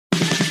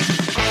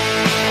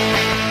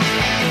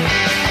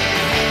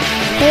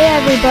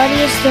everybody,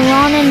 it's the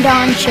Ron and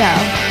Don Show.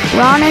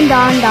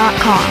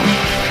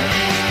 RonandDon.com.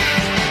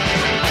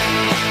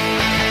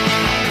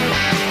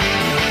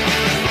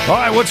 All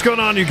right, what's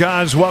going on, you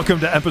guys? Welcome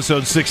to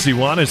episode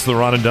 61. It's the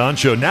Ron and Don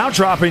Show. Now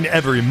dropping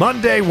every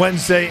Monday,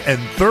 Wednesday, and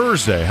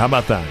Thursday. How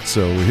about that?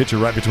 So we hit you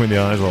right between the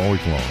eyes all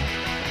week long.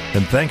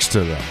 And thanks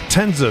to the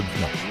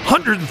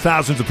hundreds of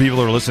thousands of people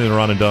who are listening to the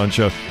Ron and Don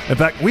Show. In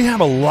fact, we have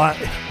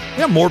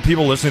more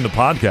people listening to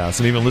podcasts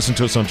and even listen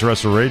to us on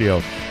terrestrial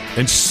radio.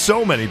 And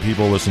so many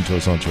people listen to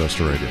us on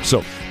terrestrial radio.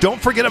 So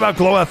don't forget about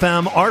Glow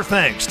FM. Our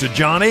thanks to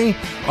Johnny.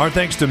 Our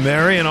thanks to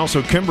Mary and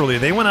also Kimberly.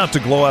 They went out to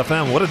Glow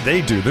FM. What did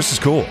they do? This is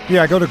cool.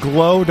 Yeah, go to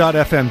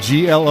glow.fm,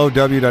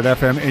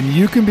 GLOW.fm, and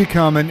you can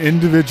become an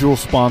individual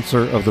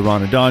sponsor of the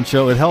Ron and Don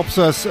Show. It helps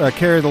us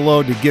carry the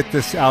load to get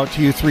this out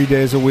to you 3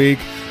 days a week.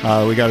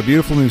 We got a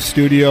beautiful new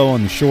studio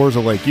on the shores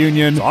of Lake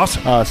Union. It's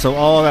awesome. So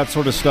all of that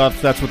sort of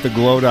stuff, that's what the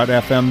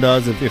glow.fm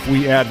does. If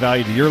we add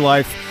value to your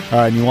life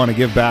and you want to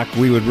give back,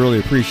 we would really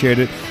appreciate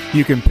it.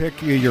 You can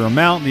pick your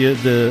amount.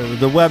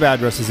 The web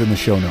address is in the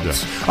show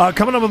notes. Yeah.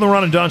 Coming up on the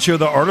Ron and Don Show,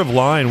 the art of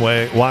lying,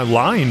 why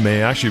lying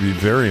may actually be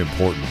very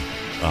important.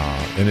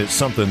 And it's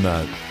something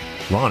that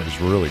Ron is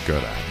really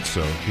good at.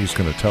 So he's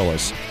going to tell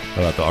us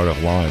about the art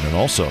of lying. And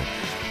also,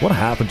 what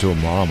happened to a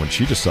mom when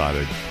she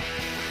decided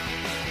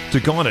to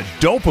go on a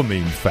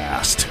dopamine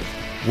fast?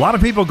 A lot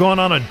of people going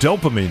on a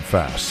dopamine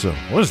fast. So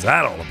what is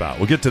that all about?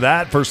 We'll get to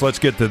that. First, let's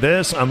get to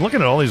this. I'm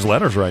looking at all these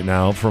letters right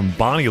now from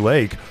Bonnie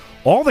Lake.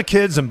 All the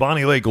kids in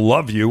Bonnie Lake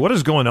love you. What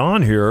is going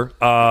on here?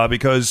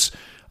 Because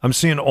I'm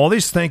seeing all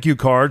these thank you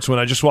cards when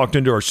I just walked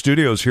into our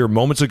studios here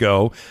moments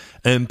ago.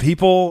 And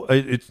people,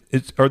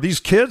 are these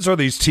kids, are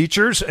these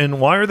teachers?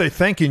 And why are they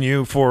thanking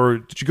you for,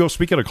 did you go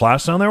speak at a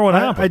class down there? What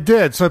happened? I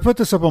did. So I put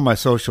this up on my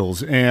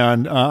socials,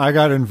 and I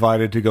got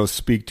invited to go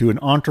speak to an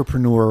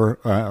entrepreneur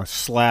 /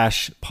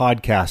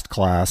 podcast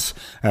class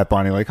at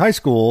Bonnie Lake High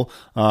School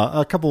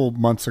a couple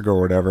months ago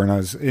or whatever.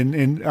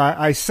 And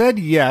I said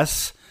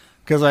yes,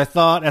 because I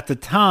thought at the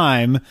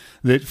time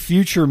that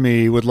future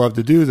me would love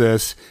to do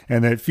this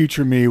and that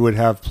future me would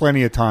have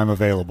plenty of time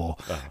available.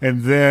 Uh-huh.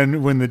 And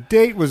then when the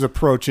date was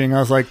approaching,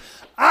 I was like,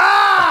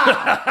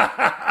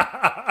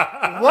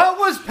 what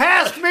was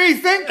past me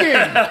thinking?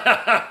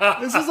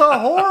 This is a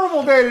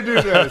horrible day to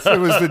do this. It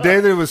was the day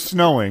that it was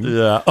snowing.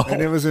 Yeah. Oh.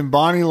 And it was in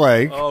Bonnie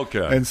Lake.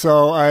 Okay. And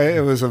so it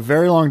was a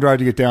very long drive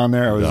to get down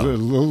there. I was a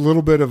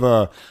little bit of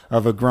a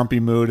grumpy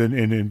mood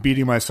and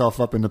beating myself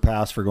up in the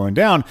past for going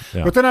down.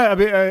 Yeah. But then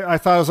I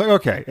thought, I was like,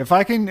 okay, if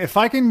I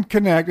can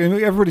connect, and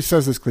everybody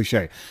says this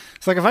cliche,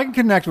 it's like if I can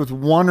connect with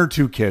one or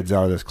two kids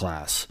out of this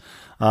class,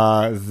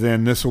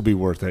 then this will be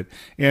worth it.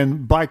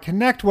 And by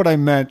connect, what I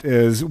meant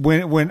is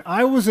when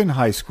I was in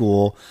high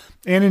school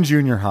and in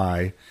junior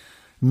high,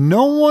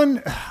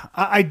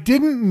 I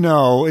didn't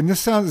know, and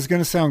this is going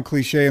to sound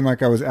cliche and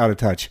like I was out of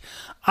touch.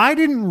 I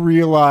didn't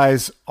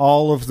realize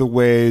all of the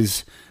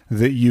ways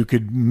that you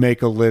could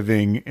make a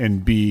living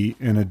and be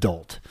an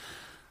adult.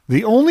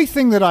 The only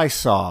thing that I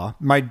saw,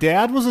 my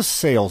dad was a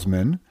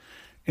salesman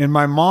and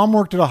my mom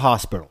worked at a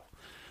hospital.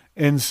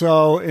 And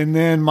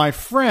then my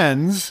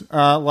friends,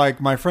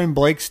 like my friend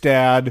Blake's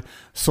dad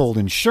sold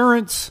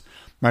insurance.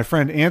 My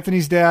friend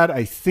Anthony's dad,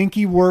 I think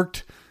he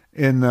worked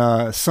in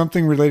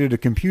something related to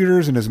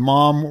computers, and his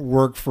mom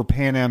worked for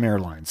Pan Am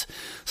Airlines.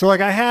 So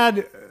like I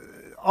had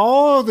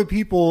all the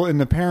people and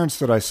the parents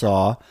that I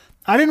saw.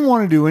 I didn't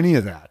want to do any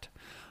of that.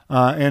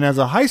 And as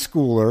a high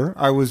schooler,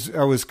 I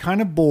was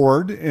kind of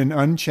bored and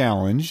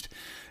unchallenged.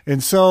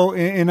 And so,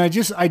 and I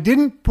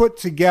didn't put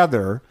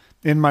together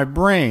in my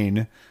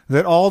brain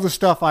that all the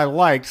stuff I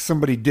liked,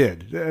 somebody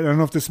did. I don't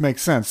know if this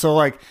makes sense. So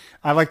like,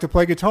 I like to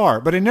play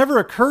guitar, but it never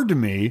occurred to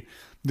me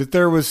that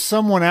there was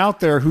someone out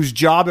there whose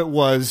job it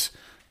was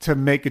to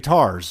make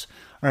guitars.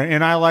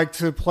 And I like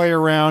to play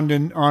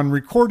around on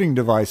recording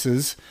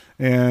devices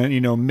and,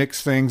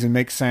 mix things and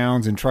make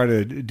sounds and try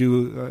to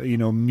do,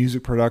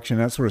 music production,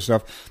 that sort of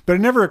stuff. But it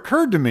never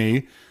occurred to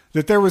me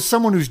that there was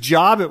someone whose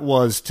job it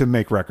was to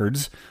make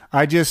records.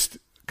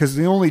 Because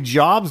the only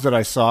jobs that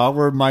I saw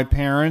were my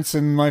parents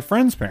and my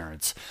friends'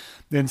 parents.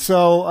 And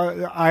so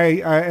I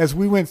as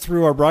we went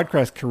through our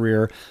broadcast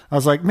career, I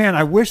was like, man,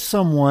 I wish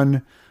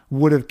someone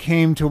would have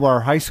came to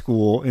our high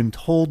school and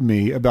told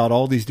me about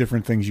all these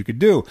different things you could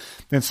do.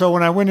 And so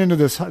when I went into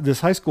this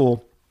high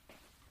school,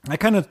 I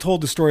kind of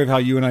told the story of how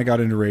you and I got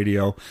into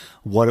radio,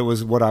 what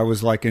I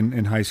was like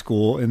in high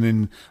school, and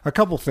then a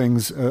couple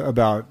things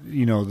about,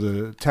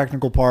 the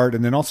technical part,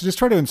 and then also just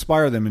try to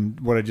inspire them in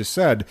what I just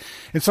said.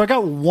 And so I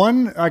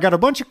got a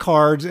bunch of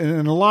cards,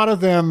 and a lot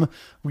of them,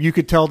 you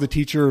could tell the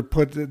teacher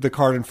put the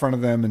card in front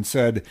of them and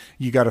said,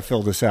 you got to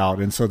fill this out.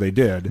 And so they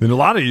did. And a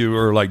lot of you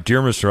are like,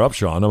 Dear Mr.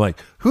 Upshaw. And I'm like,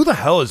 who the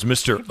hell is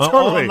Mr.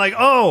 Totally. I'm like,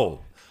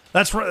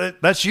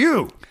 that's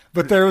you.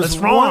 But there was That's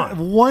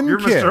wrong. one you're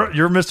kid.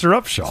 You're Mr.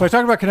 Upshaw. So I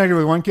talked about connecting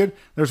with one kid.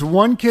 There's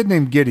one kid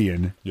named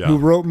Gideon who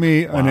wrote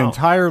me an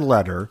entire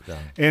letter,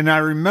 and I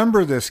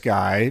remember this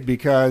guy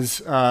because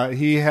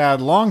he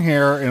had long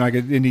hair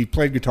and he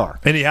played guitar.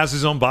 And he has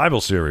his own Bible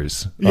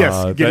series.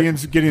 Yes,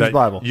 Gideon's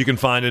Bible. You can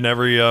find in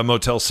every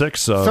Motel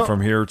 6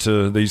 from here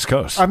to the East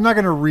Coast. I'm not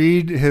going to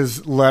read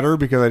his letter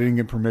because I didn't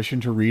get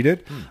permission to read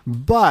it,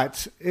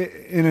 but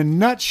in a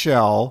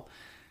nutshell,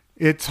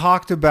 it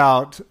talked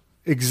about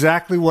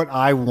exactly what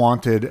I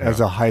wanted as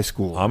a high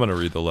schooler. I'm going to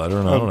read the letter,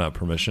 and I don't have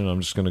permission. I'm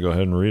just going to go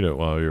ahead and read it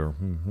while you're...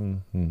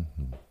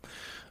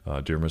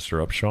 Dear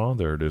Mr. Upshaw,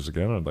 there it is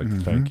again. I'd like to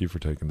thank you for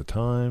taking the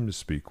time to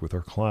speak with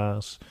our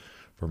class.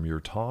 From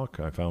your talk,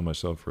 I found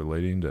myself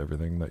relating to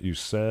everything that you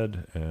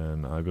said,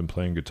 and I've been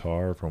playing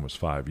guitar for almost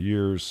 5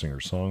 years,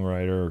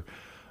 singer-songwriter.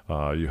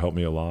 You helped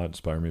me a lot,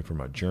 inspired me for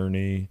my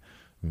journey.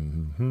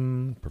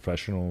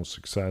 Professional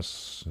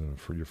success,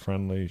 for your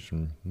friendly...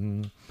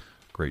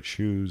 Great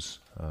shoes,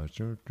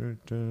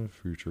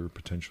 future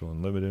potential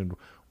unlimited.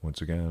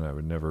 Once again, I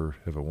would never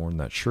have worn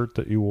that shirt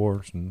that you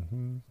wore.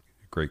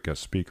 Great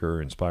guest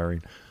speaker,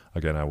 inspiring.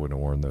 Again, I wouldn't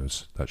have worn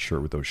that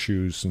shirt with those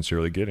shoes.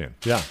 Sincerely, Gideon.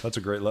 Yeah, that's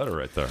a great letter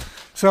right there.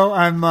 So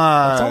I'm.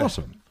 That's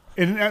awesome.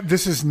 And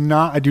this is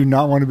not. I do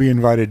not want to be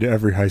invited to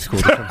every high school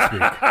to come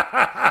speak.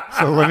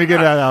 So let me get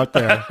that out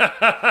there.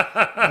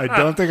 I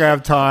don't think I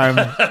have time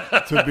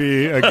to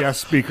be a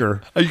guest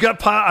speaker. You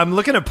got. I'm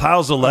looking at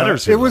piles of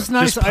letters here. It was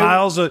nice. Just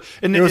piles of.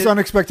 And it was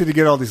unexpected to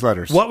get all these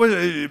letters. What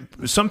was?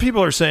 Some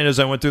people are saying as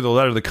I went through the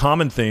letter, the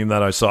common theme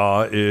that I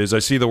saw is I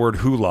see the word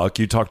Huluk.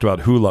 You talked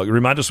about Huluk.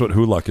 Remind us what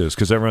Huluk is,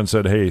 because everyone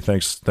said, "Hey,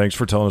 thanks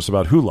for telling us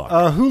about Huluk."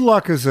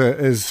 Huluk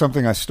is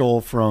something I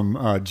stole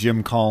from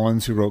Jim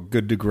Collins, who wrote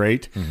Good to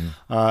Great,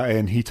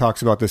 and he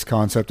talks about this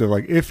concept of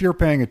like if you're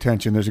paying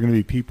attention, there's going to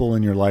be people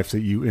in your life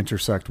that you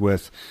intersect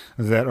with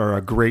that are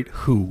a great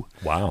who.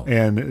 Wow.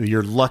 And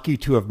you're lucky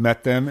to have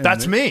met them.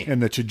 That's me.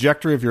 And the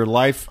trajectory of your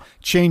life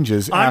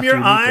changes after you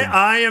meet them.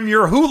 I am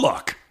your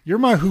Huluk. You're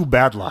my who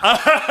bad luck.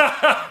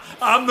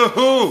 I'm the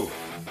who.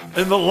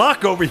 And the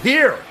luck over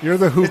here. You're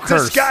the who it's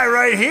curse. This guy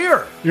right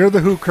here. You're the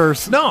who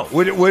curse. No.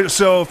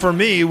 So for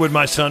me, would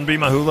my son be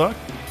my Huluk?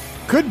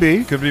 Could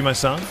be. Could be my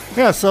son?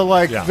 Yeah, so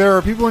there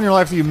are people in your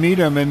life that you meet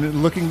them,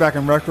 and looking back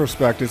in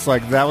retrospect, it's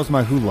like, that was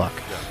my Huluk.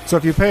 Yeah. So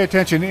if you pay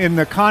attention, in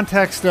the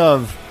context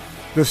of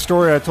the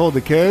story I told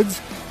the kids,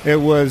 it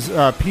was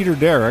Peter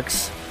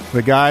Derricks,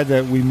 the guy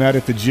that we met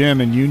at the gym,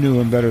 and you knew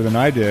him better than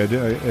I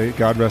did,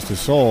 God rest his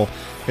soul.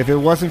 If it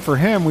wasn't for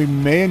him, we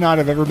may not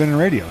have ever been in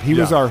radio. He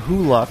was our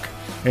Huluk,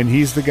 and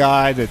he's the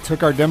guy that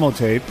took our demo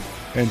tape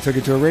and took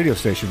it to a radio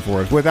station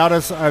for us. Without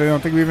us, I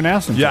don't think we even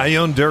asked him. Yeah, he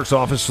owned Derrick's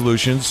Office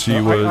Solutions. He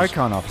was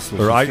Icon Office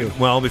Solutions.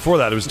 Well, before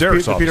that, it was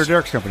Derrick's the office. Peter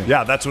Derricks Company.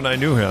 Yeah, that's when I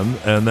knew him.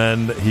 And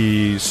then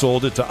he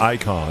sold it to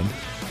Icon,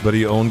 but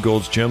he owned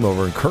Gold's Gym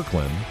over in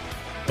Kirkland.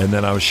 And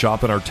then I was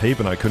shopping our tape,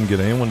 and I couldn't get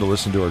anyone to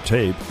listen to our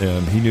tape.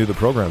 And he knew the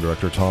program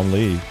director, Tom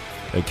Lee,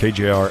 at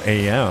KJR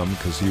AM,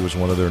 because he was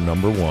one of their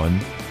number one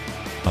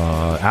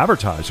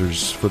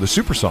advertisers for the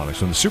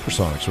Supersonics when the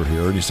Supersonics were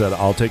here. And he said,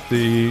 I'll take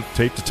the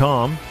tape to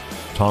Tom.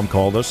 Tom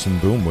called us, and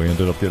boom, we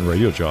ended up getting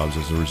radio jobs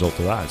as a result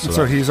of that.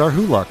 So he's our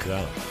Huluk.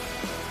 Yeah.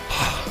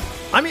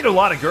 I meet a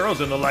lot of girls,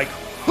 and they're like,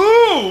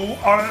 who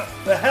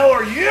the hell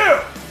are you?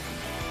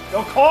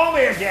 Don't call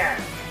me again.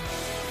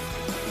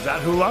 Is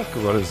that Huluk,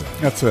 or what is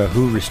that? That's a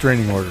Who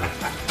restraining order.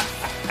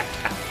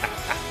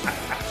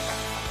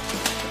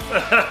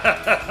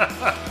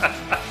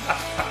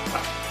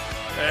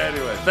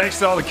 Anyway, thanks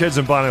to all the kids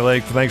in Bonnie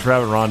Lake. Thanks for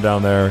having Ron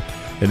down there.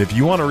 And if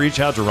you want to reach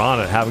out to Ron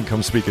and have him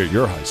come speak at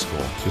your high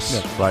school,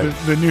 just right.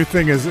 The new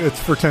thing is it's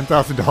for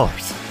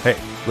 $10,000. Hey,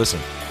 listen,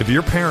 if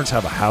your parents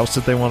have a house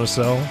that they want to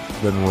sell,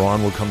 then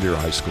Ron will come to your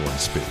high school and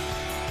speak.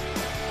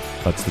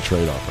 That's the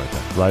trade-off right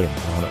there. Write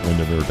him on at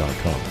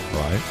windermere.com,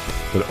 right?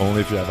 But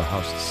only if you have a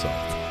house to sell.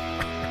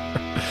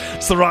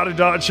 It's the Ron and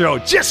Don Show.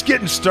 Just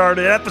getting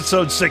started.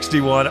 Episode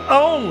 61,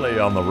 only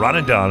on the Ron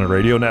and Don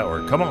Radio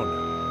Network. Come on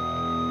now.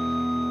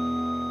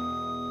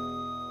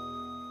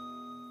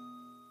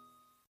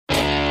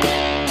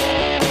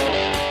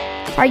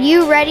 Are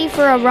you ready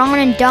for a Ron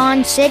and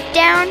Don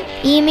sit-down?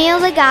 Email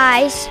the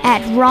guys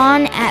at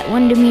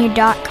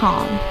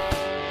ron@windermere.com.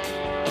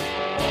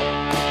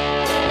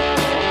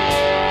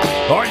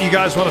 All right, you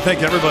guys, want to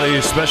thank everybody,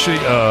 especially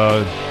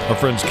our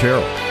friends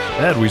Carol.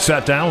 Ed, we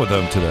sat down with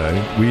them today.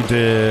 We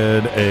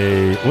did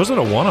it wasn't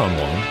a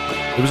one-on-one.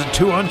 It was a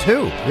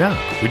 2-on-2. Yeah.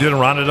 We did a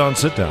Ron and Don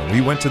sit-down.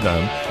 We went to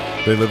them.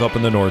 They live up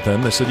in the North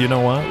End. They said, you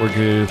know what?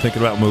 We're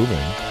thinking about moving.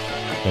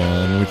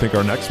 And we think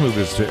our next move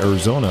is to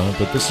Arizona,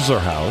 but this is our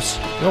house.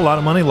 There's a lot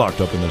of money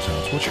locked up in this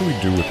house. What should we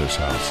do with this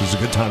house? This is a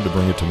good time to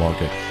bring it to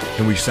market.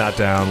 And we sat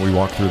down, we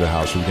walked through the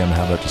house, we began to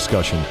have that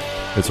discussion.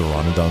 It's a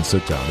Ron and Don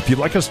sit-down. If you'd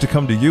like us to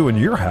come to you in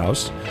your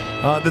house,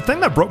 the thing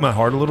that broke my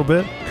heart a little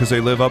bit, because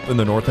they live up in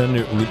the North End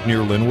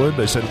near Linwood,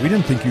 they said, we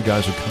didn't think you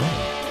guys would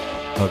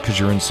come because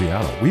you're in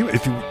Seattle.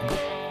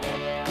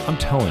 I'm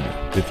telling you,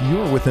 if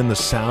you are within the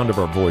sound of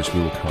our voice,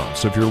 we will come.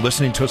 So if you're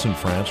listening to us in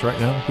France right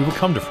now, we will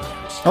come to France.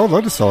 I would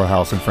love to sell a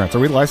house in France. Are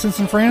we licensed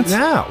in France?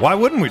 Yeah, why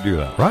wouldn't we do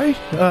that, right?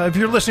 If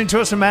you're listening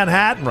to us in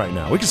Manhattan right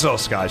now, we can sell a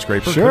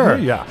skyscraper. Sure.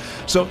 Yeah.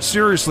 So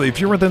seriously, if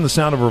you're within the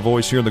sound of our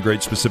voice here in the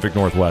great Pacific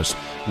Northwest,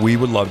 we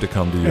would love to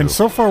come to you. And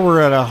so far,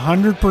 we're at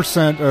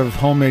 100% of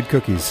homemade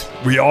cookies.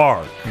 We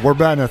are. We're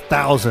batting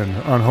 1,000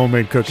 on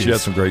homemade cookies. She had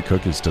some great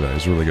cookies today.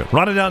 It's really good.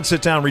 Ron it down,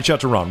 sit down, reach out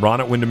to Ron.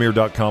 Ron at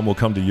Windermere.com. We'll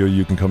come to you.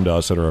 You can come to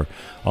us at our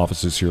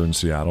offices here in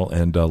Seattle.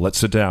 And let's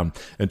sit down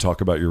and talk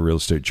about your real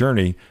estate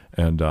journey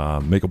and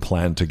make a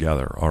plan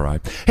together. All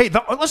right. Hey,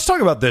 let's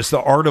talk about this,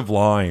 the art of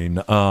lying.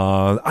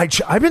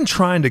 I've been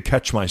trying to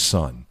catch my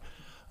son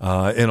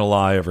in a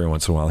lie every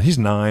once in a while. He's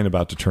 9,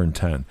 about to turn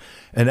 10.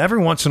 And every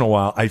once in a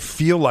while, I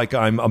feel like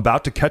I'm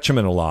about to catch him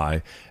in a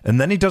lie,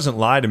 and then he doesn't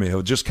lie to me.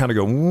 He'll just kind of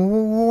go,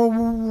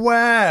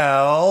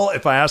 well,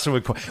 if I ask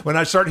him when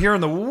I start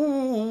hearing the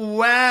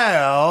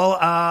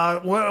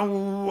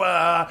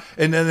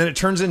and then it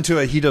turns into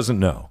a he doesn't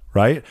know,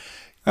 right?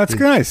 That's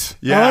nice.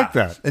 Yeah. I like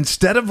that.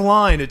 Instead of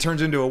lying, it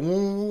turns into a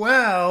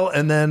well,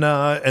 and then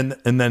and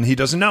then he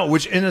doesn't know.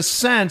 Which, in a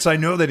sense, I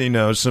know that he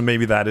knows, so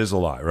maybe that is a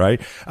lie, right?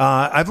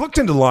 I've looked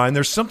into lying.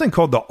 There's something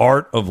called the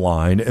art of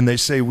lying, and they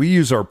say we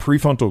use our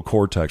prefrontal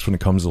cortex when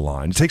it comes to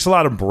lying. It takes a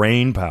lot of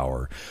brain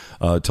power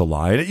to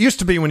lie. And it used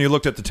to be when you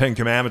looked at the 10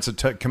 Commandments, the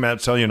 10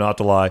 Commandments tell you not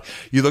to lie.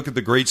 You look at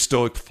the great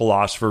Stoic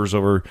philosophers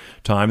over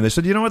time, and they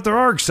said, you know what, there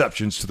are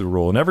exceptions to the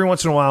rule. And every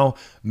once in a while,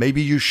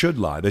 maybe you should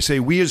lie. They say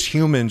we as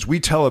humans, we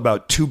tell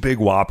about 2 big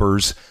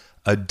whoppers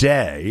a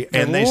day,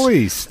 and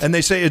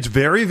they say it's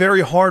very,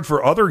 very hard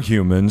for other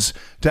humans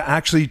to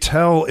actually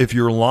tell if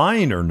you're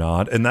lying or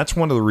not. And that's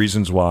one of the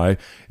reasons why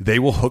they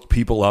will hook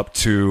people up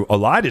to a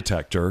lie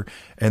detector.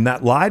 And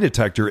that lie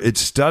detector, it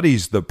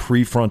studies the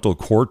prefrontal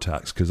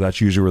cortex, because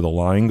that's usually where the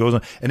lying goes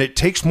on. And it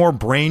takes more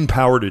brain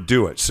power to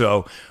do it.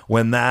 So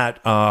when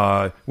that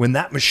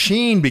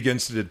machine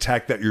begins to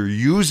detect that you're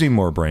using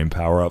more brain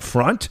power up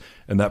front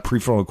and that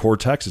prefrontal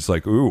cortex, it's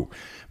like, ooh,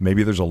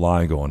 maybe there's a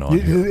lie going on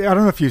here. I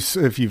don't know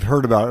if you've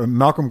heard about it.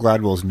 Malcolm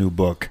Gladwell's new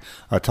book,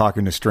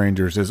 Talking to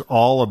Strangers, is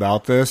all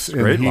about this.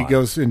 And he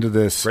goes into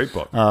this great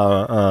book.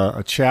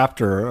 A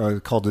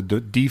chapter called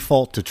The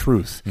Default to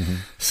Truth. Mm-hmm.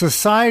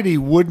 Society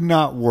would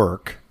not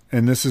work,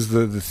 and this is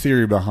the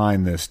theory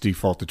behind this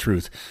default to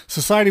truth.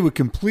 Society would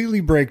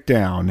completely break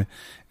down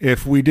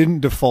if we didn't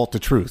default to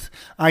truth.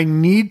 I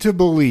need to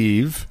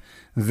believe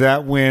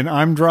that when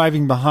I'm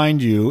driving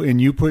behind you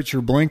and you put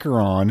your blinker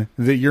on,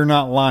 that you're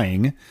not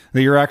lying,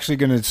 that you're actually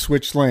going to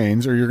switch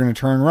lanes or you're going to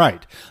turn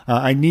right.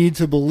 I need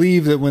to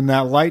believe that when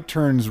that light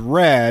turns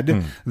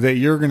red, that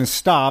you're going to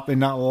stop and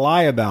not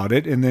lie about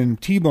it and then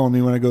T-bone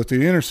me when I go through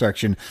the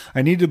intersection.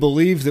 I need to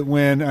believe that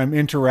when I'm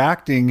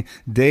interacting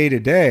day to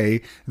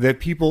day, that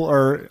people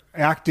are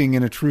acting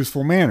in a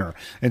truthful manner.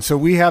 And so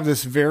we have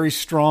this very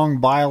strong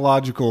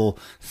biological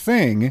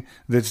thing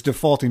that's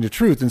defaulting to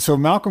truth. And so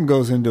Malcolm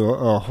goes into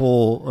a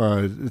whole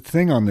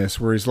thing on this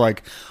where he's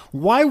like,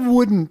 why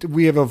wouldn't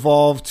we have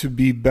evolved to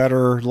be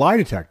better lie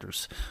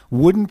detectors?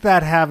 Wouldn't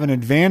that have an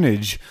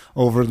advantage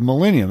over the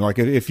millennium? Like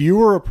if you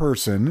were a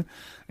person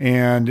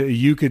and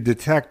you could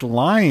detect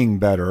lying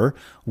better,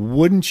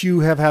 wouldn't you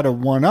have had a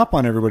one-up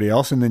on everybody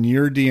else, and then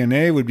your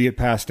DNA would be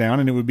passed down,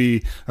 and it would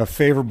be a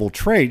favorable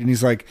trait? And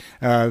he's like,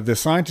 the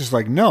scientist is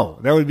like, no,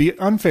 that would be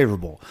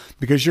unfavorable,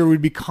 because you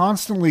would be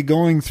constantly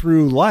going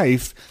through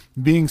life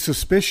being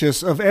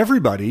suspicious of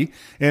everybody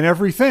and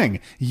everything.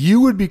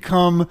 You would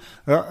become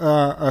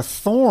a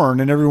thorn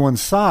in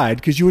everyone's side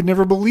because you would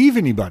never believe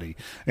anybody.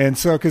 And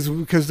so,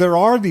 because there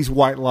are these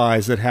white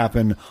lies that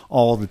happen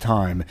all the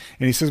time.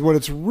 And he says what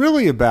it's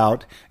really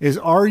about is,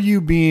 are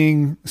you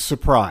being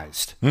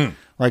surprised?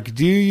 Like,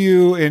 do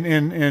you,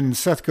 and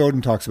Seth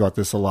Godin talks about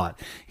this a lot.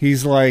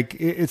 He's like,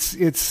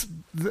 it's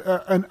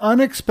an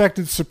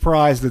unexpected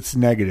surprise that's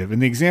negative.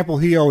 And the example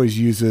he always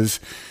uses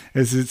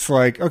is, it's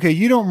like, okay,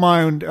 you don't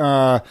mind,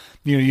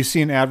 you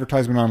see an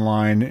advertisement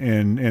online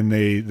and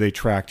they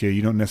tracked you.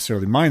 You don't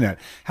necessarily mind that.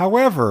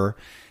 However,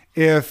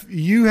 if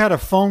you had a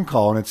phone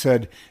call and it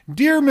said,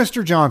 "Dear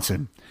Mr.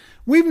 Johnson,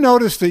 we've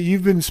noticed that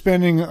you've been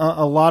spending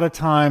a lot of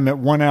time at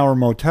 1-hour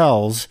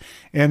motels,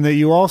 and that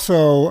you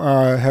also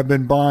have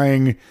been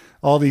buying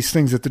all these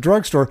things at the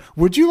drugstore.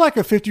 Would you like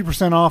a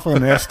 50% off on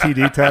an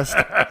STD test?"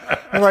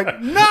 I'm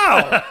like, no!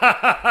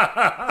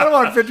 I don't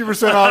want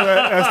 50% off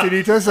an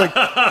STD test. Like,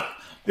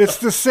 it's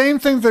the same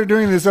thing they're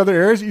doing in these other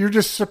areas. You're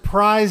just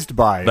surprised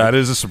by it. That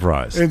is a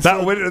surprise. And that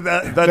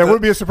so,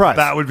 would be a surprise.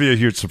 That would be a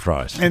huge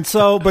surprise. And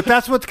so, but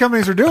that's what the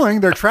companies are doing.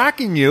 They're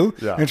tracking you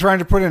and trying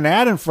to put an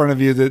ad in front of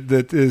you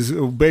that is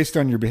based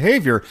on your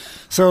behavior.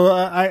 So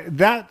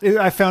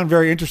I found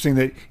very interesting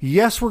that,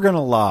 yes, we're going to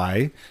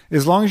lie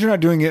as long as you're not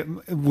doing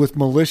it with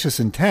malicious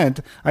intent.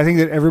 I think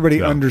that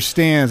everybody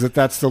understands that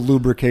that's the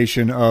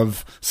lubrication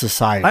of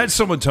society. I had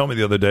someone tell me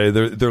the other day,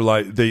 they're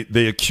like,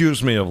 they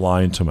accused me of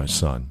lying to my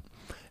son.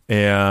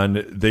 And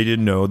they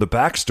didn't know the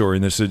backstory.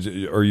 And they said,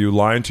 "Are you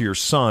lying to your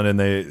son?" And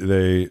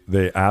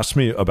they asked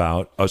me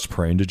about us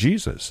praying to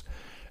Jesus.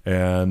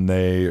 And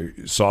they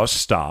saw us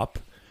stop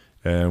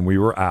and we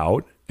were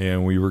out,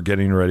 and we were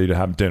getting ready to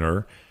have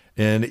dinner.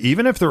 And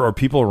even if there are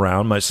people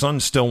around, my son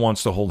still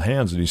wants to hold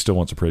hands, and he still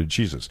wants to pray to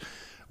Jesus.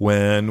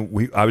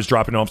 When I was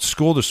dropping off to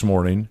school this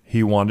morning,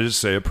 he wanted to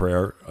say a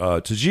prayer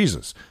to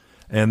Jesus.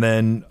 And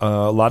then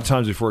a lot of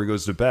times before he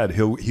goes to bed,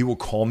 he will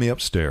call me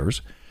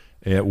upstairs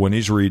when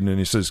he's reading, and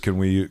he says, "Can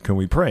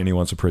we pray?" And he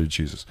wants to pray to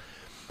Jesus.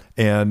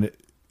 And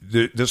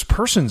this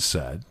person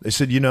said, they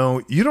said, you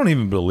don't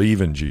even believe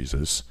in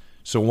Jesus,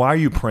 so why are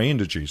you praying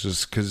to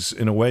Jesus? Because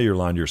in a way, you're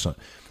lying to your son.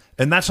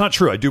 And that's not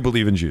true. I do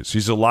believe in Jesus.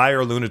 He's a liar,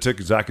 a lunatic,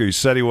 exactly who he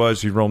said he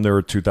was. He roamed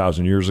there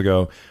 2,000 years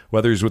ago.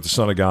 Whether he's with the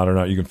Son of God or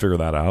not, you can figure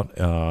that out.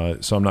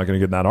 So I'm not going to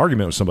get in that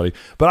argument with somebody.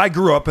 But I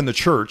grew up in the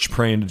church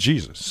praying to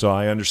Jesus. So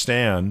I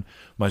understand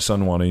my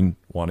son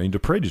wanting to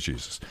pray to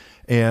Jesus.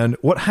 And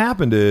what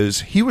happened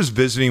is he was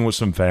visiting with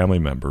some family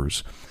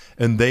members,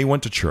 and they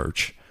went to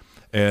church.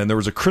 And there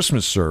was a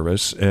Christmas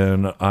service,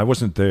 and I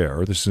wasn't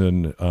there.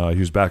 He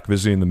was back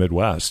visiting the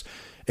Midwest.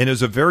 And it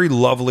was a very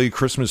lovely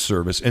Christmas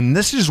service. And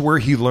this is where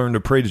he learned to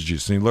pray to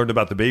Jesus. And he learned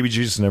about the baby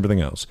Jesus and everything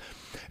else.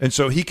 And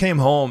so he came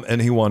home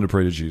and he wanted to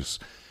pray to Jesus.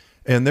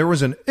 And there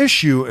was an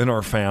issue in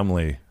our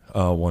family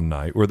one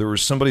night where there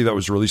was somebody that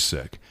was really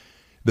sick.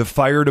 The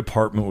fire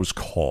department was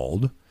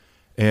called.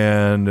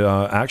 And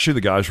actually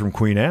the guys from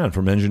Queen Anne,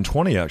 from Engine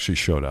 20, actually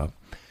showed up.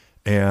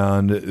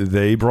 And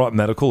they brought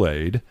medical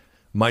aid.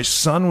 My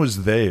son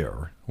was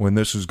there when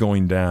this was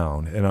going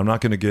down. And I'm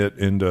not going to get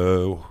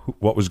into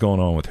what was going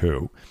on with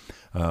who.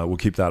 We'll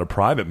keep that a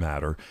private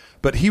matter.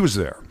 But he was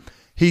there.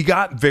 He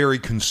got very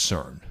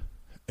concerned.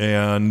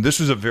 And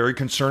this was a very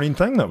concerning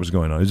thing that was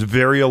going on. It was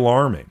very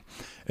alarming.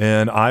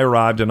 And I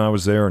arrived and I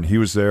was there and he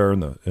was there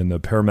and the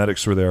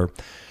paramedics were there.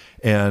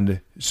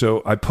 And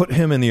so I put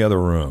him in the other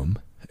room.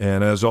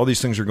 And as all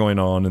these things are going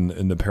on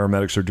and the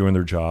paramedics are doing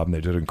their job, and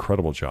they did an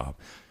incredible job,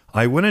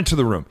 I went into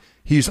the room.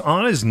 He's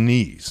on his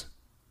knees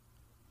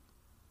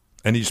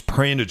and he's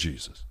praying to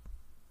Jesus.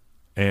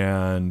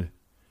 And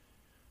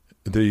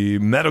the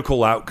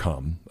medical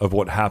outcome of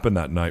what happened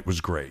that night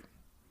was great.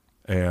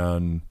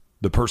 And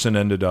the person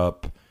ended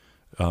up,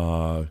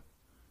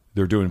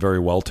 they're doing very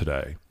well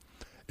today.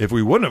 If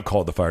we wouldn't have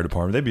called the fire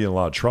department, they'd be in a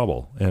lot of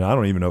trouble. And I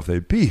don't even know if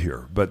they'd be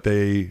here, but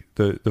the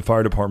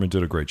fire department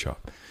did a great job.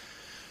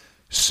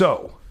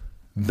 So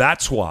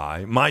that's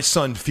why my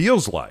son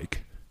feels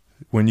like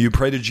when you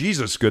pray to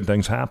Jesus, good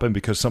things happen,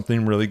 because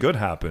something really good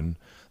happened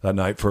that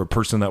night for a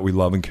person that we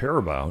love and care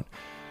about.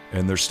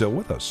 And they're still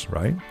with us,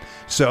 right?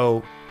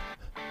 So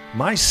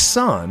my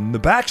son, the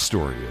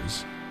backstory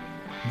is,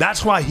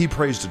 that's why he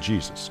prays to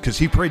Jesus. Because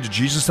he prayed to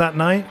Jesus that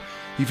night.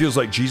 He feels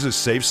like Jesus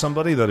saved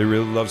somebody that he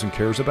really loves and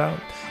cares about.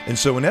 And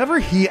so whenever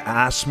he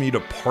asks me to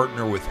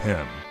partner with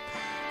him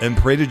and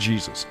pray to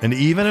Jesus, and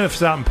even if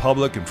it's out in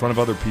public in front of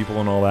other people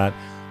and all that,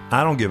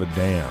 I don't give a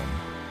damn.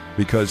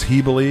 Because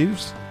he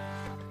believes,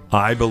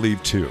 I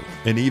believe too.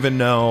 And even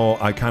though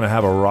I kind of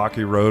have a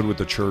rocky road with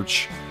the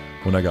church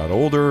when I got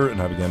older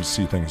and I began to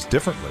see things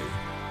differently,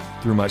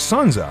 through my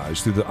son's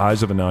eyes, through the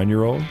eyes of a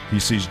 9-year-old, he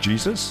sees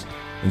Jesus.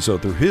 And so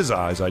through his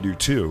eyes, I do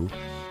too.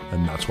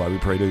 And that's why we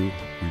pray to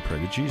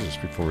Jesus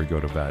before we go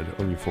to bed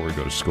or before we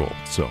go to school.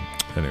 So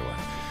anyway,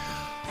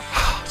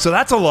 so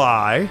that's a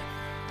lie.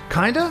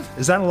 Kind of?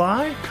 Is that a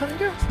lie?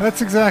 Kind of?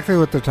 That's exactly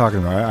what they're talking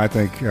about. I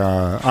think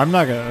I'm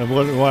not going to...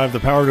 Will I have the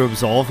power to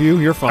absolve you?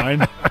 You're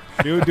fine.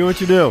 do what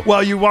you do.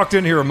 Well, you walked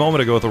in here a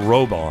moment ago with a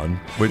robe on,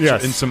 which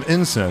yes, and some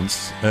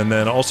incense. And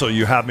then also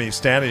you have me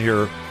standing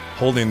here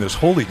holding this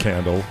holy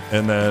candle.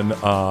 And then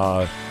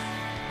I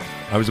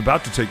was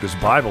about to take this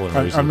Bible and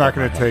raise it. I'm not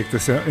going to take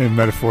this in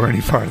metaphor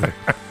any farther.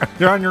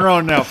 You're on your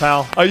own now,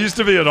 pal. I used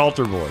to be an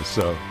altar boy,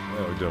 so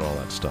we did all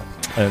that stuff.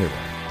 Anyway,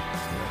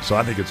 so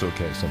I think it's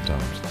okay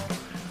sometimes.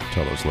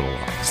 Tell those little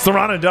lies. It's the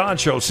Ron and Don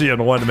Show. See you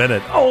in 1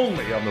 minute.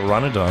 Only on the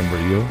Ron and Don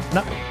Radio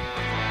Network.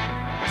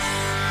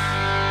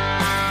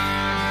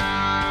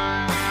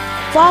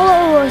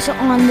 Follow us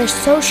on the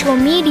social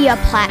media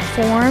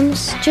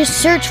platforms.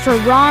 Just search for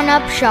Ron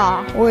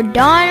Upshaw or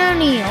Don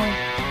O'Neill.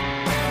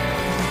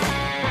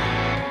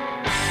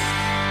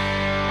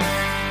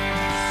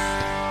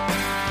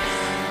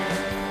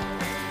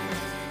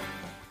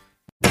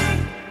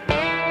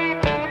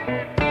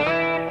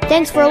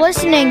 Thanks for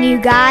listening, you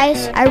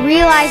guys. I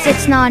realize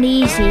it's not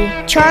easy.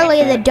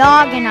 Charlie the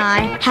dog and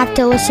I have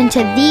to listen to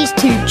these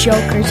two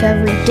jokers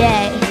every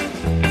day.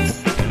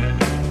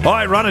 All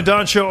right, Ron and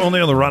Don Show,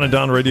 only on the Ron and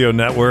Don Radio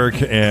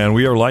Network, and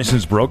we are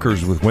licensed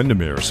brokers with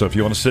Windermere. So if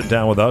you want to sit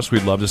down with us,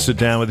 we'd love to sit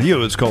down with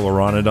you. It's called the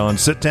Ron and Don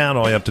Sit Down.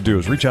 All you have to do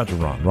is reach out to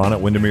Ron at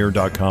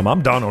Windermere.com.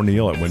 I'm Don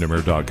O'Neill at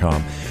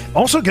Windermere.com.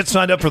 Also, get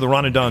signed up for the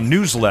Ron and Don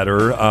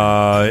newsletter,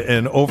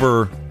 and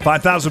over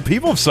 5,000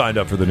 people have signed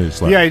up for the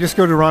newsletter. Yeah, you just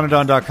go to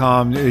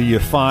ronandon.com, you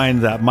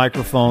find that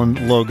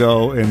microphone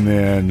logo, and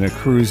then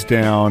cruise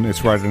down.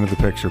 It's right under the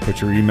picture. Put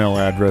your email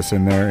address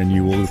in there, and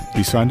you will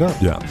be signed up.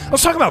 Yeah.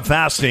 Let's talk about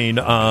fasting.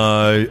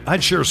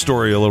 I'd share a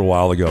story a little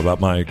while ago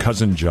about my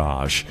cousin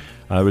Josh.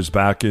 I was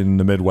back in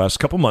the Midwest a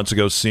couple months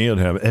ago seeing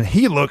him, and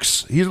he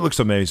looks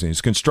amazing. He's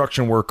a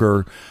construction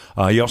worker.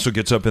 He also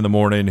gets up in the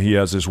morning. He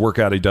has his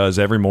workout he does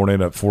every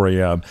morning at 4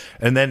 a.m.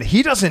 And then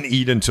he doesn't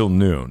eat until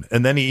noon.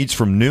 And then he eats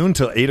from noon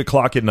till 8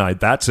 o'clock at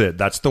night. That's it.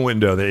 That's the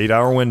window, the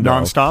 8-hour window.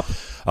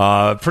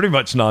 Nonstop? Pretty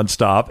much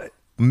nonstop.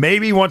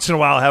 Maybe once in a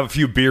while have a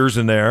few beers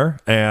in there.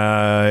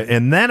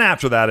 And then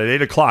after that, at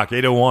 8 o'clock,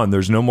 8:01,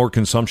 there's no more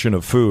consumption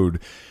of food.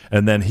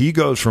 And then he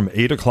goes from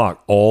 8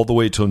 o'clock all the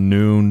way till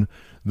noon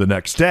the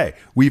next day.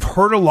 We've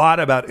heard a lot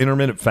about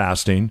intermittent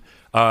fasting.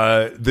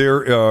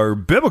 There are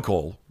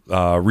biblical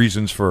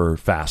reasons for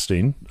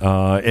fasting.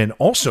 And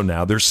also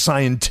now there's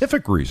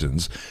scientific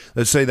reasons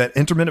that say that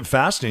intermittent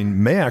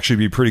fasting may actually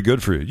be pretty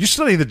good for you. You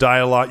study the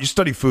diet a lot. You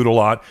study food a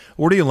lot.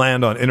 Where do you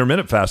land on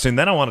intermittent fasting?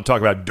 Then I want to talk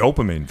about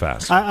dopamine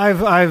fasting.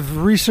 I've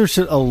researched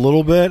it a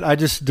little bit. I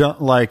just don't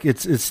like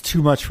it's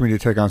too much for me to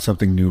take on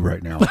something new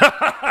right now.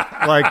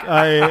 Like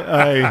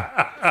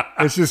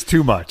it's just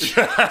too much.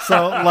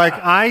 So like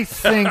I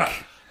think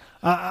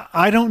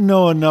I don't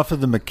know enough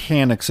of the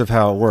mechanics of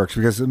how it works,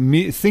 because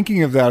me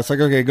thinking of that, it's like,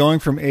 okay, going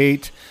from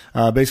 8,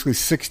 basically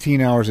 16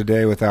 hours a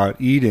day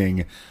without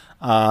eating,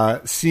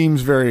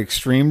 seems very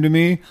extreme to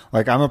me.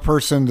 Like, I'm a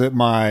person that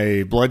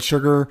my blood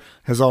sugar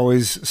has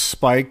always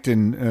spiked,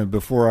 and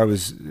before I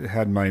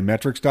had my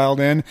metrics dialed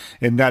in,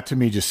 and that to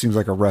me just seems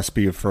like a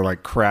recipe for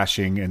like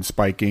crashing and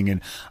spiking.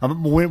 And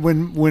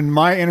when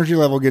my energy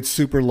level gets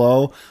super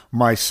low,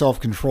 my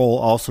self-control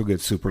also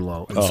gets super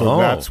low, and so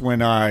that's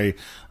when I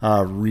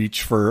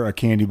reach for a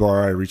candy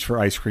bar, I reach for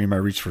ice cream, I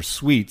reach for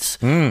sweets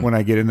when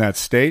I get in that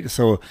state.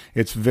 So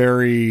it's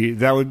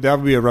that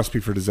would be a recipe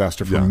for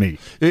disaster for me.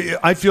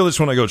 I feel this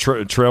when I go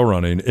trail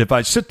running. If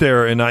I sit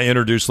there and I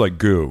introduce like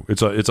goo,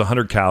 it's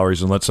 100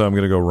 calories, and let's say I'm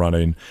going to go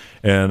running,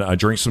 and I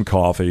drink some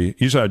coffee.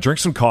 Usually I drink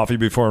some coffee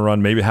before I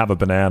run, maybe have a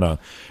banana,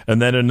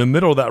 and then in the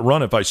middle of that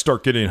run, if I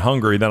start getting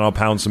hungry, then I'll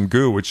pound some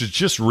goo, which is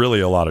just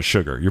really a lot of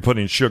sugar. You're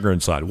putting sugar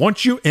inside.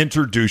 Once you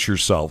introduce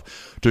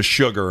yourself to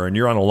sugar and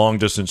you're on a long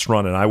distance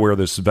run, and I wear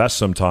this vest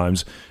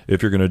sometimes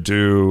if you're going to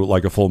do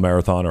like a full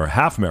marathon or a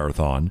half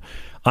marathon,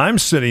 I'm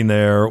sitting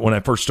there when I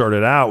first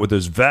started out with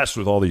this vest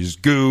with all these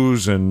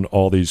goos and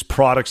all these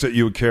products that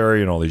you would carry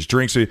and all these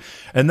drinks.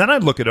 And then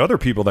I'd look at other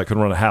people that could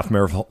run a half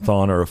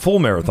marathon or a full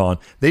marathon.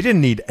 They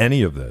didn't need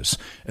any of this.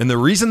 And the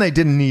reason they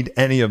didn't need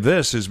any of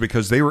this is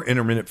because they were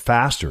intermittent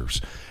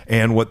fasters.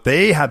 And what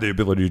they had the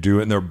ability to do,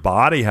 and their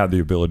body had the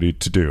ability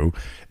to do,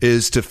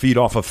 is to feed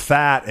off of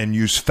fat and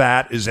use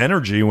fat as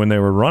energy when they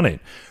were running.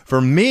 For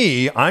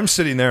me, I'm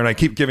sitting there and I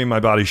keep giving my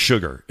body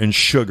sugar and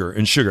sugar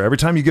and sugar. Every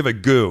time you give a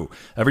goo,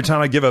 every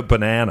time I give a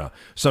banana.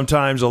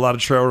 Sometimes a lot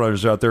of trail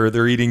runners out there,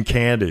 they're eating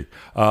candy.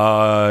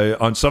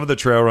 On some of the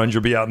trail runs,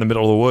 you'll be out in the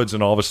middle of the woods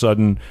and all of a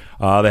sudden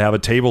they have a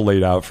table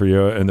laid out for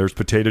you, and there's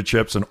potato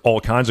chips and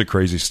all kinds of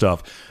crazy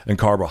stuff and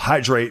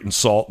carbohydrate and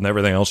salt and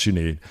everything else you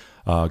need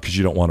because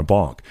you don't want to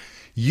bonk.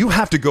 You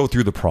have to go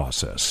through the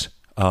process,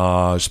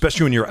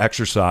 especially when you're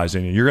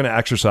exercising and you're going to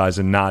exercise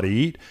and not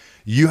eat.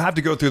 You have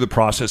to go through the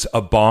process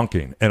of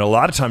bonking. And a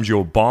lot of times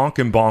you'll bonk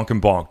and bonk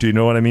and bonk. Do you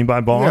know what I mean by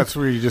bonk? Yeah, that's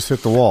where you just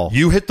hit the wall.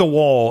 You hit the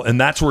wall, and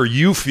that's where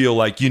you feel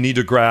like I need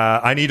to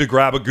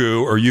grab a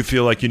goo, or you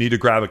feel like you need to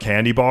grab a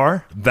candy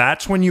bar.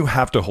 That's when you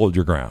have to hold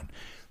your ground.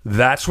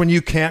 That's when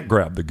you can't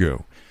grab the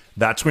goo.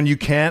 That's when you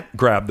can't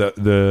grab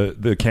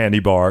the candy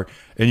bar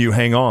and you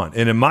hang on.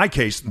 And in my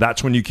case,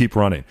 that's when you keep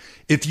running.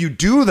 If you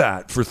do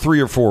that for 3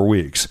 or 4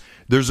 weeks,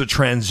 there's a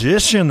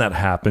transition that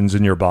happens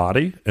in your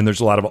body, and there's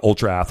a lot of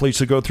ultra athletes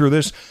that go through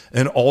this,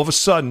 and all of a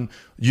sudden,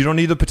 you don't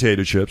need the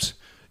potato chips,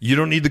 you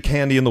don't need the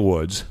candy in the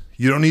woods,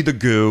 you don't need the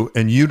goo,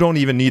 and you don't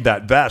even need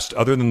that vest,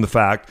 other than the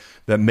fact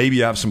that maybe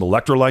you have some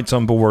electrolytes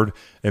on board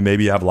and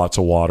maybe you have lots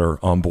of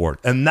water on board.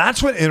 And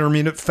that's what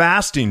intermittent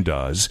fasting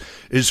does,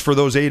 is for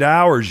those 8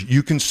 hours,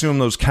 you consume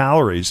those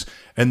calories,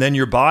 and then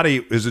your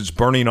body, as it's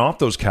burning off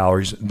those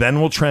calories, then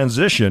will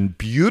transition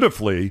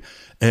beautifully,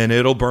 and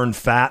it'll burn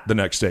fat the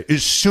next day.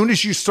 As soon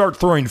as you start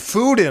throwing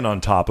food in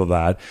on top of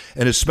that,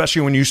 and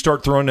especially when you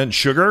start throwing in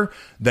sugar,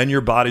 then your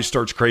body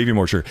starts craving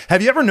more sugar.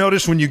 Have you ever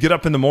noticed when you get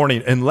up in the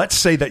morning, and let's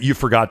say that you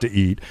forgot to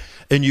eat,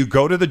 and you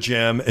go to the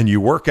gym and you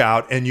work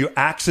out and you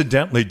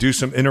accidentally do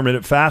some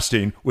intermittent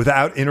fasting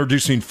without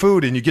introducing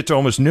food, and you get to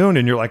almost noon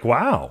and you're like,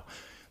 wow,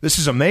 this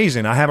is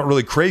amazing. I haven't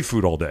really craved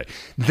food all day.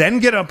 Then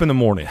get up in the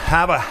morning,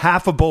 have a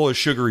half a bowl of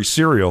sugary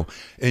cereal,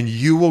 and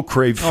you will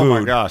crave food. Oh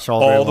my gosh,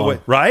 all the way,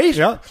 right?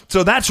 Yeah.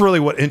 So that's really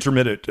what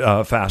intermittent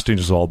fasting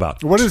is all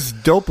about. What is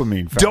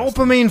dopamine fasting?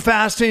 Dopamine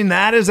fasting,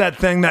 that is that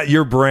thing that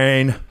your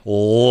brain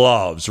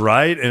loves,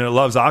 right? And it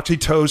loves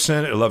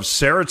oxytocin, it loves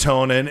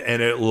serotonin,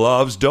 and it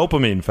loves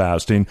dopamine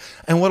fasting.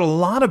 And what a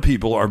lot of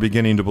people are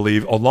beginning to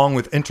believe, along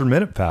with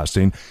intermittent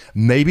fasting,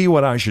 maybe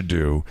what I should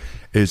do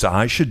is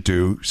I should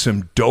do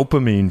some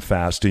dopamine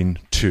fasting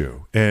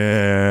too.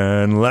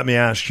 And let me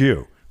ask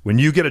you, when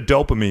you get a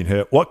dopamine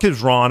hit, what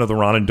gives Ron of the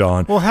Ron and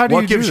Don? Well, how do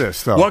you do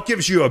this, though? What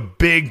gives you a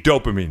big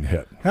dopamine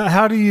hit?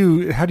 How do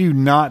you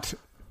not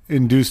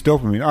induce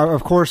dopamine?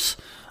 Of course,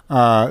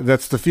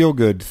 that's the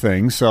feel-good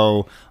thing.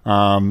 So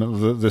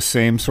the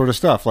same sort of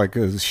stuff, like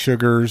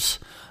sugars,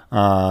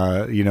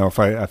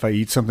 If I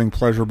eat something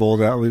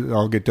pleasurable,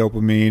 I'll get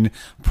dopamine.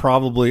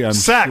 Probably, I'm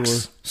Sex.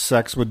 sure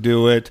sex would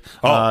do it.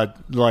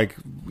 Like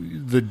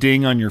the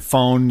ding on your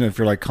phone, if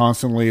you're like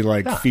constantly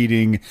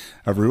feeding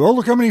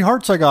look how many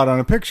hearts I got on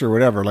a picture,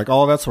 whatever. Like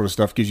all that sort of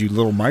stuff gives you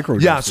little micro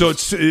doses. Yeah,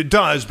 so it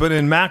does, but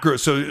in macro,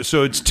 so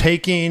it's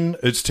taking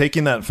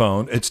that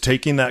phone, it's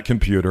taking that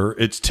computer,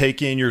 it's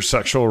taking your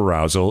sexual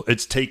arousal,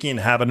 it's taking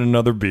having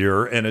another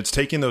beer, and it's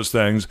taking those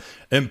things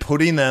and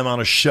putting them on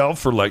a shelf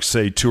for like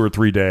say 2 or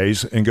 3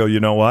 days and go, you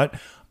know what?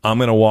 I'm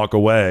going to walk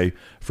away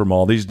from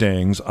all these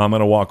dings. I'm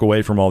going to walk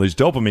away from all these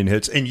dopamine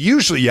hits. And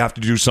usually you have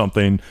to do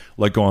something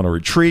like go on a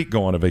retreat,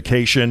 go on a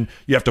vacation.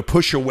 You have to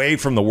push away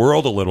from the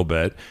world a little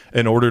bit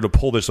in order to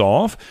pull this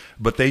off.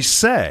 But they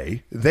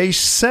say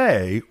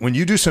when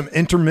you do some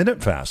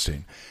intermittent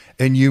fasting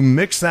and you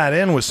mix that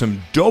in with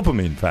some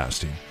dopamine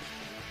fasting,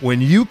 when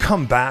you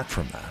come back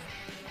from that,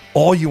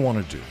 all you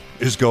want to do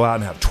is go out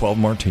and have 12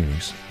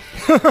 martinis.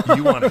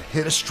 You want to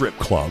hit a strip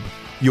club.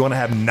 You want to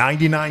have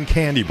 99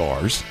 candy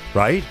bars,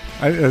 right?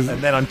 And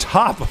then on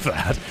top of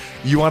that,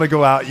 you want to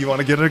go out, you want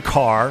to get in a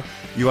car,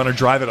 you want to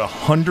drive at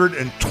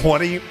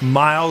 120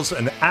 miles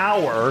an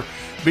hour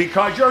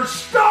because you're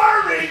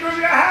starving because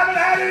you haven't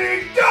had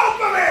any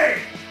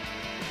dopamine.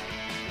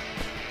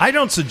 I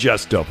don't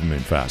suggest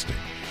dopamine fasting.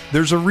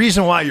 There's a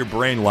reason why your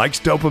brain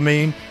likes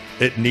dopamine.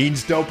 It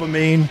needs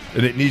dopamine,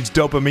 and it needs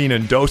dopamine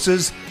in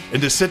doses.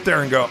 And to sit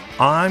there and go,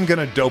 I'm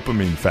going to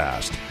dopamine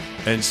fast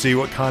and see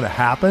what kind of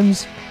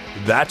happens,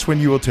 that's when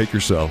you will take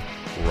yourself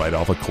right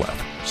off a cliff.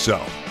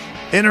 So,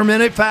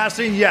 intermittent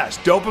fasting, yes.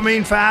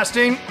 Dopamine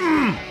fasting,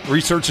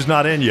 research is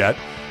not in yet,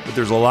 but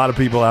there's a lot of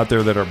people out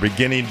there that are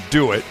beginning to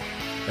do it,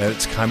 and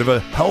it's kind of a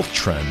health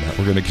trend that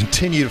we're going to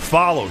continue to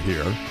follow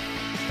here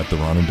at the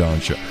Ron and Don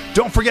Show.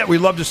 Don't forget, we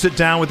love to sit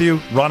down with you.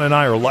 Ron and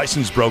I are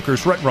licensed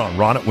brokers. Right,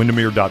 Ron at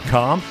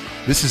Windermere.com.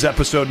 This is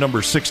episode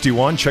number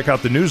 61. Check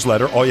out the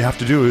newsletter. All you have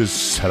to do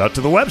is head out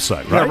to the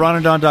website, right? Yeah,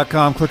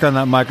 ronanddon.com. Click on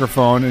that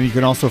microphone, and you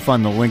can also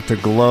find the link to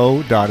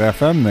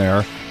glow.fm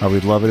there.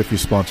 We'd love it if you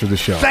sponsor the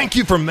show. Thank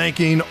you for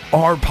making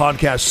our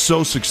podcast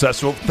so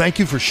successful. Thank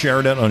you for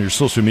sharing it on your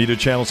social media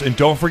channels. And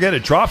don't forget,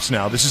 it drops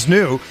now. This is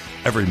new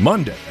every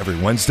Monday, every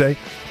Wednesday,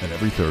 and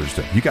every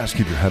Thursday. You guys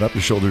keep your head up,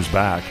 your shoulders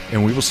back,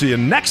 and we will see you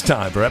next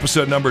time for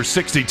episode number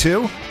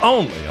 62,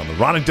 only on the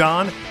Ron and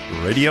Don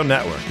Radio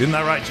Network. Isn't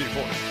that right,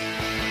 G4?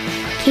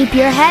 Keep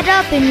your head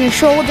up and your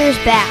shoulders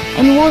back,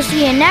 and we'll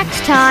see you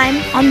next time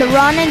on the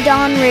Ron and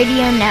Don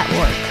Radio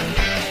Network.